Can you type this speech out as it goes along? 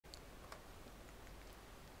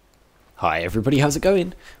Hi everybody, how's it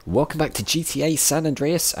going? Welcome back to GTA San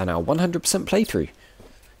Andreas and our 100% playthrough,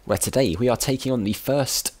 where today we are taking on the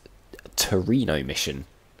first Toreno mission,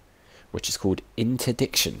 which is called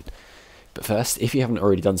Interdiction. But first, if you haven't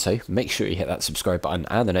already done so, make sure you hit that subscribe button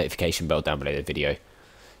and the notification bell down below the video,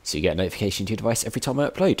 so you get a notification to your device every time I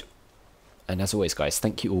upload. And as always guys,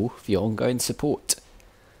 thank you all for your ongoing support.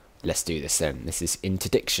 Let's do this then. This is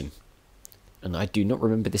Interdiction, and I do not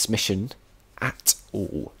remember this mission at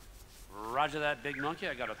all. Roger that, big monkey.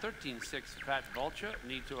 I got a 13-6 fat vulture.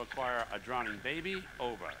 Need to acquire a drowning baby.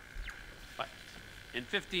 Over. What? In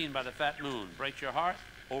 15 by the fat moon. Break your heart.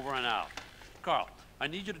 Over and out. Carl, I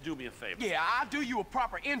need you to do me a favor. Yeah, I'll do you a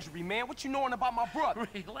proper injury, man. What you knowing about my brother?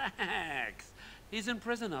 Relax. He's in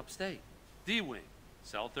prison upstate. D-Wing.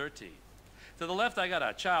 Cell 13. To the left, I got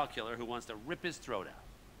a child killer who wants to rip his throat out.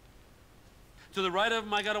 To the right of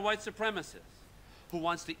him, I got a white supremacist who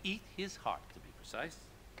wants to eat his heart, to be precise.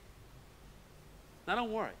 Now,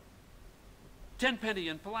 don't worry. Tenpenny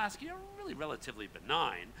and Pulaski are really relatively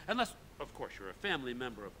benign, unless, of course, you're a family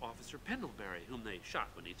member of Officer Pendlebury, whom they shot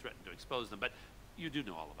when he threatened to expose them. But you do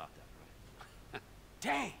know all about that, right?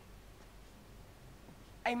 Dang.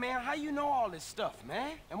 Hey, man, how you know all this stuff,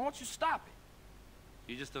 man? And won't you stop it?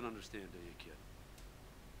 You just don't understand, do you, kid?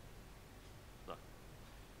 Look,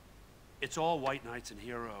 it's all white knights and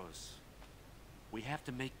heroes. We have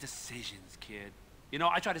to make decisions, kid. You know,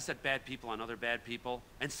 I try to set bad people on other bad people,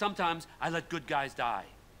 and sometimes I let good guys die.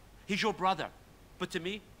 He's your brother, but to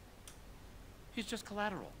me, he's just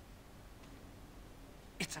collateral.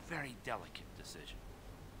 It's a very delicate decision.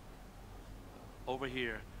 Over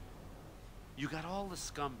here, you got all the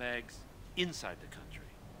scumbags inside the country,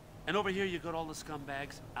 and over here you got all the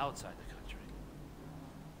scumbags outside the country.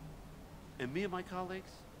 And me and my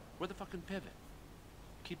colleagues, we're the fucking pivot.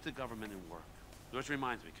 Keep the government in work. Which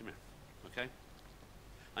reminds me, come here, okay?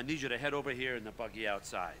 I need you to head over here in the buggy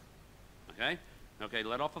outside. Okay? Okay,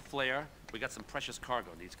 let off a flare. We got some precious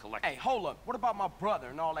cargo needs collecting. Hey, hold up. What about my brother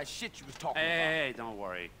and all that shit you was talking about? Hey, don't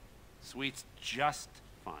worry. Sweet's just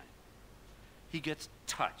fine. He gets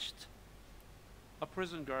touched. A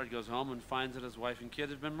prison guard goes home and finds that his wife and kid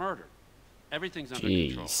have been murdered. Everything's under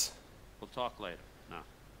control. We'll talk later. Now,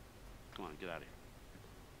 come on, get out of here.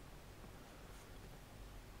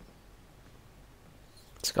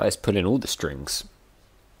 This guy's pulling all the strings.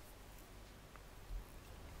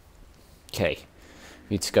 Okay,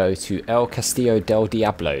 we need to go to El Castillo del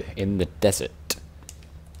Diablo in the desert.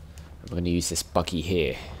 I'm going to use this buggy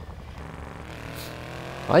here.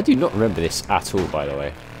 I do not remember this at all, by the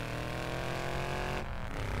way.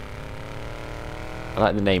 I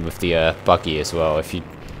like the name of the buggy as well.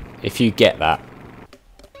 If you get that,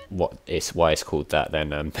 why it's called that,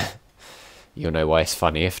 then you'll know why it's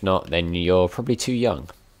funny. If not, then you're probably too young,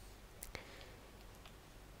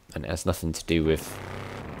 and it has nothing to do with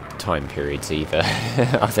time periods either.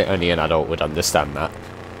 I think only an adult would understand that.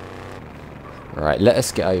 Right, let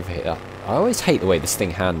us get over here. I always hate the way this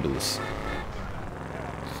thing handles.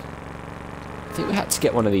 I think we had to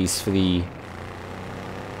get one of these for the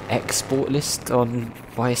export list on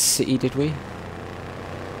Vice City, did we? I'm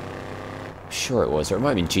sure it was, or it might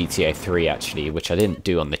have been GTA 3 actually, which I didn't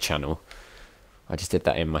do on the channel. I just did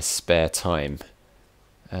that in my spare time.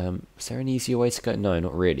 Is there an easier way to go? No,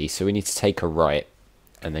 not really. So we need to take a right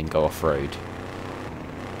and then go off-road.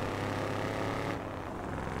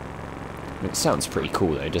 It sounds pretty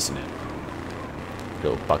cool though, doesn't it?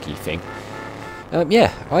 Little buggy thing.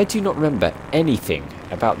 Yeah, I do not remember anything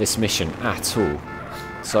about this mission at all.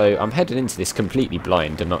 So I'm heading into this completely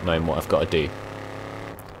blind and not knowing what I've got to do.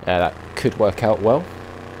 That could work out well.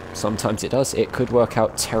 Sometimes it does. It could work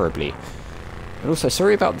out terribly. And also,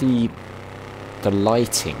 sorry about the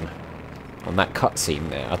lighting on that cutscene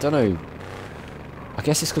there. I don't know. I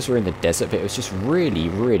guess it's because we're in the desert, but it was just really,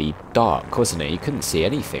 really dark, wasn't it? You couldn't see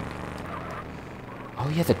anything. Oh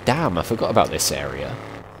yeah, the dam. I forgot about this area.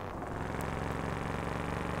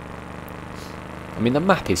 I mean, the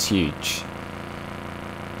map is huge.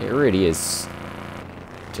 It really is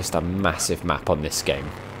just a massive map on this game.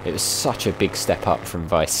 It was such a big step up from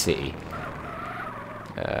Vice City.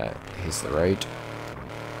 Here's the road.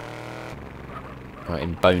 Right,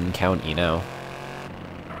 in Bone County now.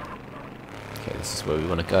 Okay, this is where we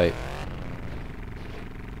want to go. Do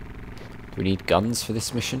we need guns for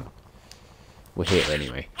this mission? We're here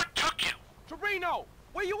anyway. What took you? Toreno,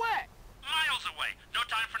 where you at? Miles away. No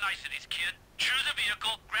time for niceties, kid. Choose a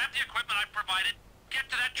vehicle, grab the equipment I provided, get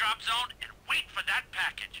to that drop zone, and wait for that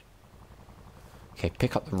package. Okay,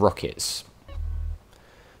 pick up the rockets.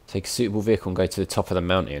 Take a suitable vehicle and go to the top of the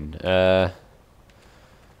mountain. I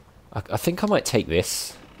think I might take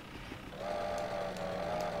this.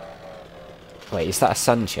 Wait, is that a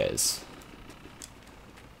Sanchez?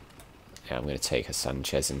 Yeah, I'm going to take a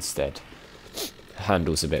Sanchez instead.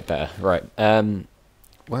 Handle's a bit better. Right,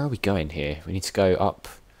 where are we going here? We need to go up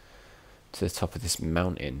to the top of this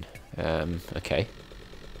mountain. Okay.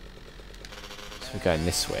 So we're going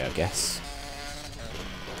this way, I guess.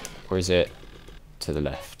 Or is it to the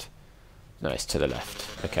left? No, it's to the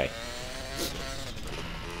left. Okay.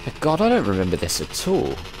 God, I don't remember this at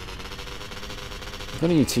all. I'm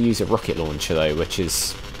going to need to use a rocket launcher, though, which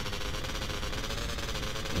is,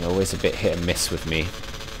 you know, always a bit hit and miss with me.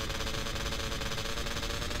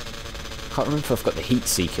 Can't remember if I've got the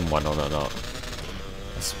heat-seeking one on or not.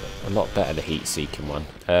 That's a lot better, the heat-seeking one.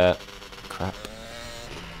 Crap.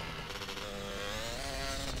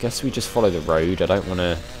 Guess we just follow the road. I don't want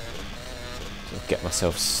to sort of get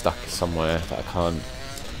myself stuck somewhere that I can't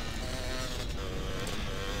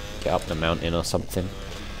get up the mountain or something.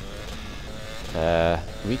 Are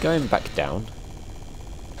we going back down?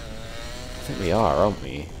 I think we are, aren't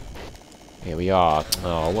we? Yeah, we are.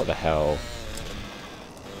 Oh, what the hell.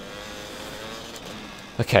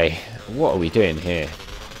 Okay, what are we doing here?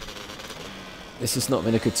 This has not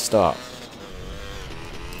been a good start.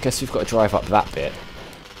 Guess we've got to drive up that bit.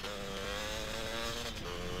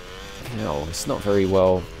 No, it's not very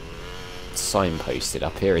well signposted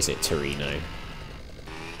up here, is it, Toreno?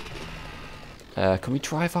 Can we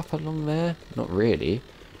drive up along there? Not really.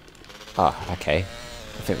 Ah, okay.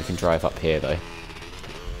 I think we can drive up here, though.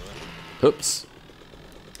 Oops.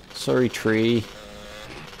 Sorry, tree.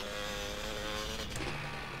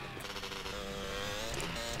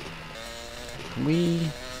 Can we...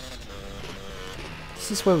 This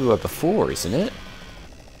is where we were before, isn't it?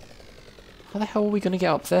 How the hell are we going to get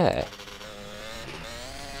up there?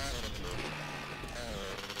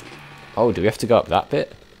 Oh, do we have to go up that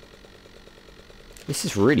bit? This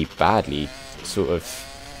is really badly sort of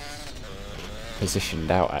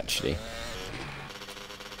positioned out, actually.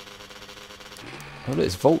 Oh,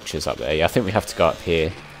 there's vultures up there. Yeah, I think we have to go up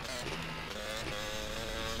here.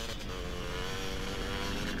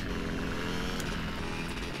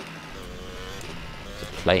 There's a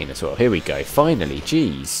plane as well. Here we go. Finally,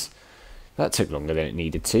 jeez. That took longer than it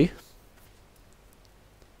needed to.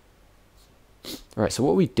 Right, so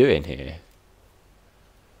what are we doing here?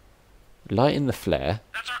 Lighting the flare.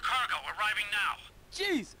 That's our cargo arriving now.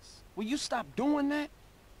 Jesus, will you stop doing that?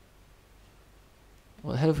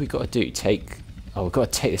 What the hell have we got to do? Take... Oh, we've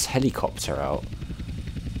got to take this helicopter out.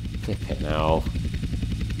 Flip it now.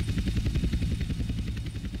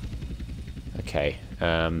 Okay.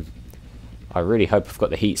 I really hope I've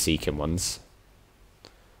got the heat-seeking ones.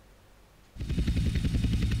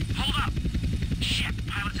 Hold up! Shit,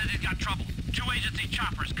 pilot said he's got trouble. 2 agency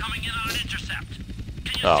choppers coming in on an intercept.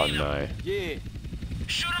 Can you Oh see them? no. Yeah.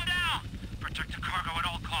 Shoot them down! Protect the cargo at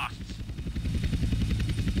all costs.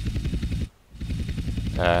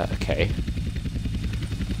 Okay.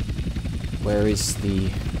 Where is the...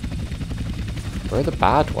 Where are the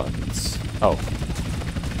bad ones? Oh.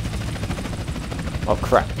 Oh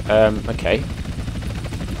crap. Okay.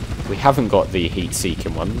 We haven't got the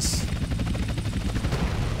heat-seeking ones.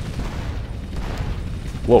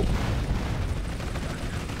 Whoa.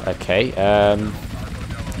 Okay,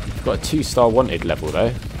 we've got a 2-star wanted level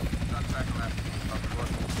though.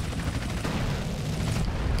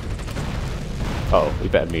 Oh, we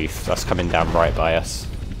better move. That's coming down right by us.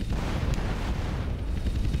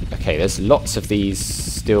 Okay, there's lots of these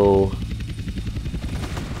still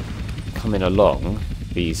coming along,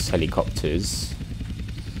 these helicopters.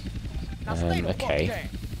 Okay.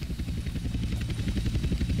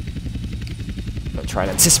 I'll try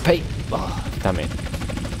and anticipate. Oh, damn it.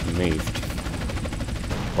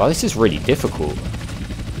 Moved. Wow, this is really difficult.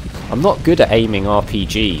 I'm not good at aiming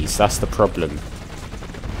RPGs, that's the problem.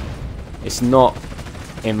 It's not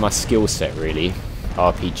in my skill set, really,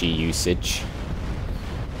 RPG usage.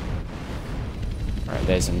 Alright,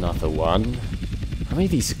 there's another one. How many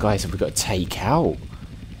of these guys have we got to take out?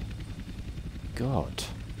 God.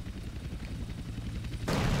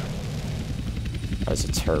 That was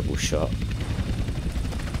a terrible shot.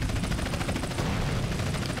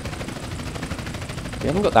 We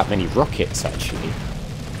haven't got that many rockets, actually.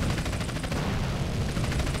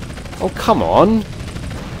 Oh, come on!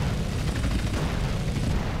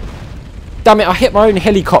 Damn it, I hit my own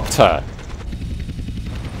helicopter!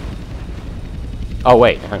 Oh,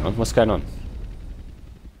 wait, hang on, what's going on?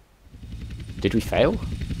 Did we fail?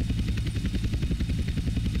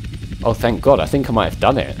 Oh, thank God, I think I might have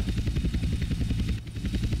done it.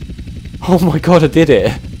 Oh my God, I did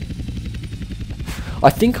it! I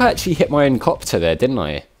think I actually hit my own copter there, didn't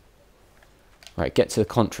I? Right, get to the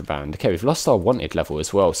contraband. Okay, we've lost our wanted level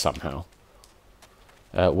as well, somehow.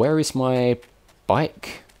 Where is my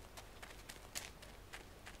bike?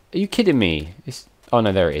 Are you kidding me? Oh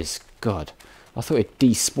no, there it is. God, I thought it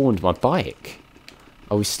despawned my bike.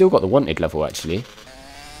 Oh, we've still got the wanted level, actually.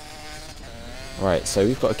 Right, so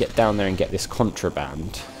we've got to get down there and get this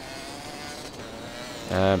contraband.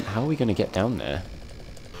 How are we going to get down there?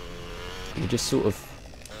 We just sort of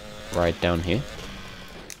ride down here.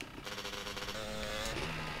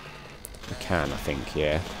 We can, I think,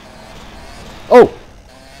 yeah. Oh!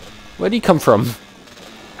 Where'd he come from?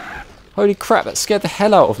 Holy crap, that scared the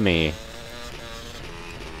hell out of me.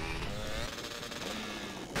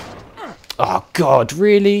 Oh god,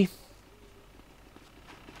 really?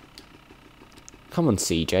 Come on,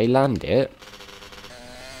 CJ, land it.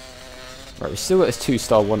 Right, we've still got this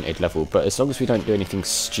 2-star wanted level, but as long as we don't do anything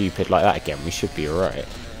stupid like that again, we should be alright.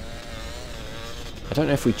 I don't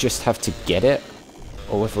know if we just have to get it,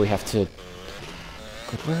 or whether we have to...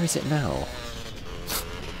 God, where is it now?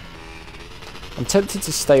 I'm tempted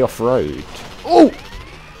to stay off-road. Oh!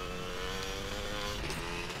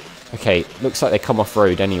 Okay, looks like they come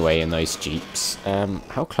off-road anyway in those jeeps.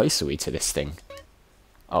 How close are we to this thing?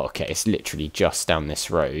 Oh, okay, it's literally just down this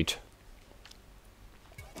road.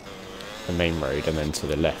 The main road, and then to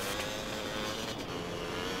the left.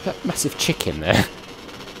 That massive chicken there.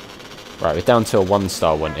 Right, we're down to a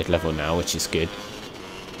 1-star wanted level now, which is good.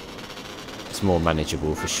 It's more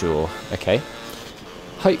manageable for sure. Okay.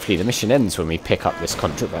 Hopefully the mission ends when we pick up this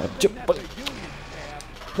contraband.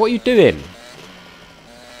 What are you doing?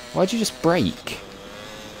 Why'd you just brake?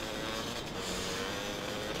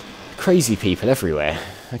 Crazy people everywhere.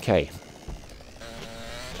 Okay.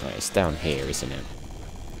 Right, it's down here, isn't it?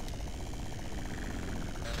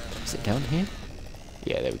 Is it down here?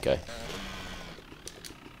 Yeah, there we go.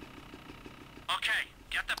 Okay,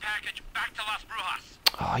 get the package back to Las Brujas.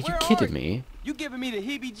 Oh, are you kidding me? You giving me the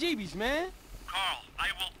heebie-jeebies, man. Carl, I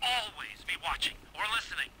will always be watching, or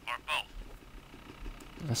listening, or both.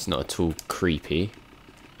 That's not at all creepy.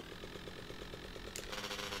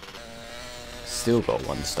 Still got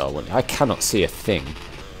 1-star one. I cannot see a thing.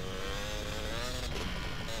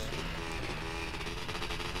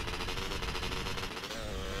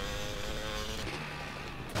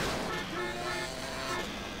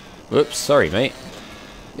 Whoops, sorry mate.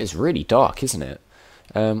 It's really dark, isn't it?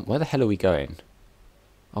 Where the hell are we going?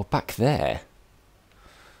 Oh, back there.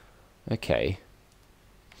 Okay.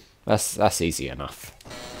 That's easy enough.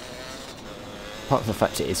 Apart from the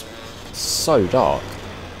fact it is so dark.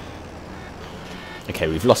 Okay,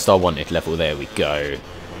 we've lost our wanted level. There we go.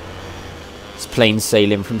 It's plain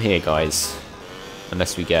sailing from here, guys.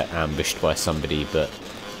 Unless we get ambushed by somebody, but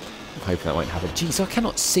I'm hoping that won't happen. Jeez, I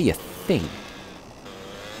cannot see a thing.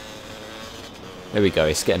 There we go.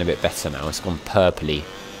 It's getting a bit better now. It's gone purpley.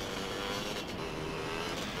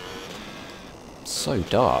 So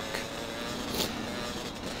dark.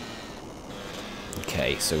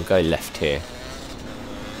 Okay, so we'll go left here.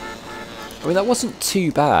 I mean, that wasn't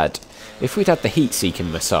too bad. If we'd had the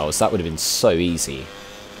heat-seeking missiles, that would have been so easy.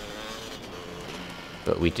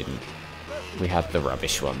 But we didn't. We had the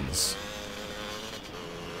rubbish ones.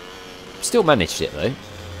 Still managed it, though.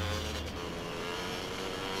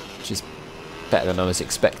 Which is better than I was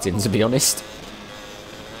expecting, to be honest.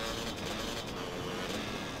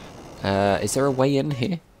 Is there a way in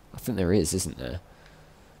here? I think there is, isn't there? A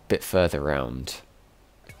bit further round.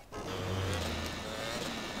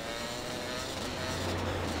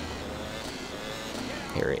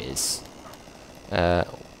 Here it is. I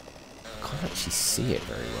can't actually see it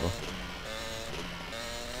very well.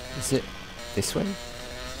 Is it this way?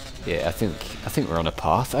 Yeah, I think we're on a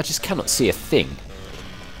path. I just cannot see a thing.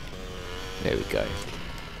 There we go.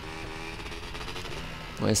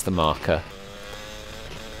 Where's the marker?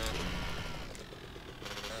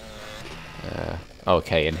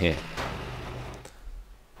 Okay, in here.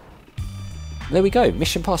 There we go.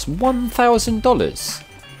 Mission pass, $1,000.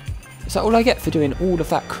 Is that all I get for doing all of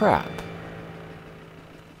that crap?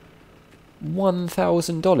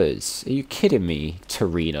 $1,000. Are you kidding me,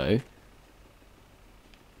 Toreno?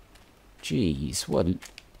 Jeez, what an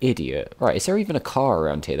idiot. Right, is there even a car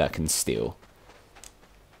around here that I can steal?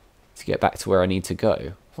 To get back to where I need to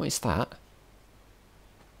go. What is that?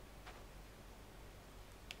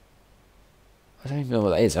 I don't even know what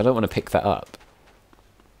that is. I don't want to pick that up.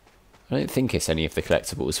 I don't think it's any of the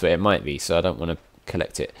collectibles, but it might be, so I don't want to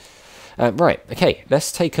collect it. Right, okay,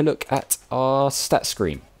 let's take a look at our stat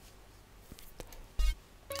screen.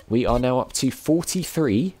 We are now up to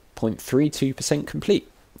 43.32% complete.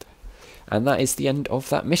 And that is the end of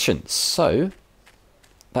that mission. So,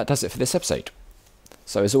 that does it for this episode.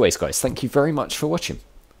 So as always, guys, thank you very much for watching.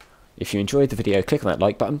 If you enjoyed the video, click on that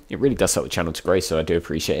like button. It really does help the channel to grow, so I do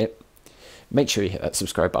appreciate it. Make sure you hit that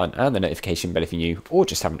subscribe button and the notification bell if you're new or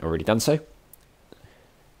just haven't already done so.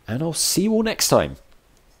 And I'll see you all next time.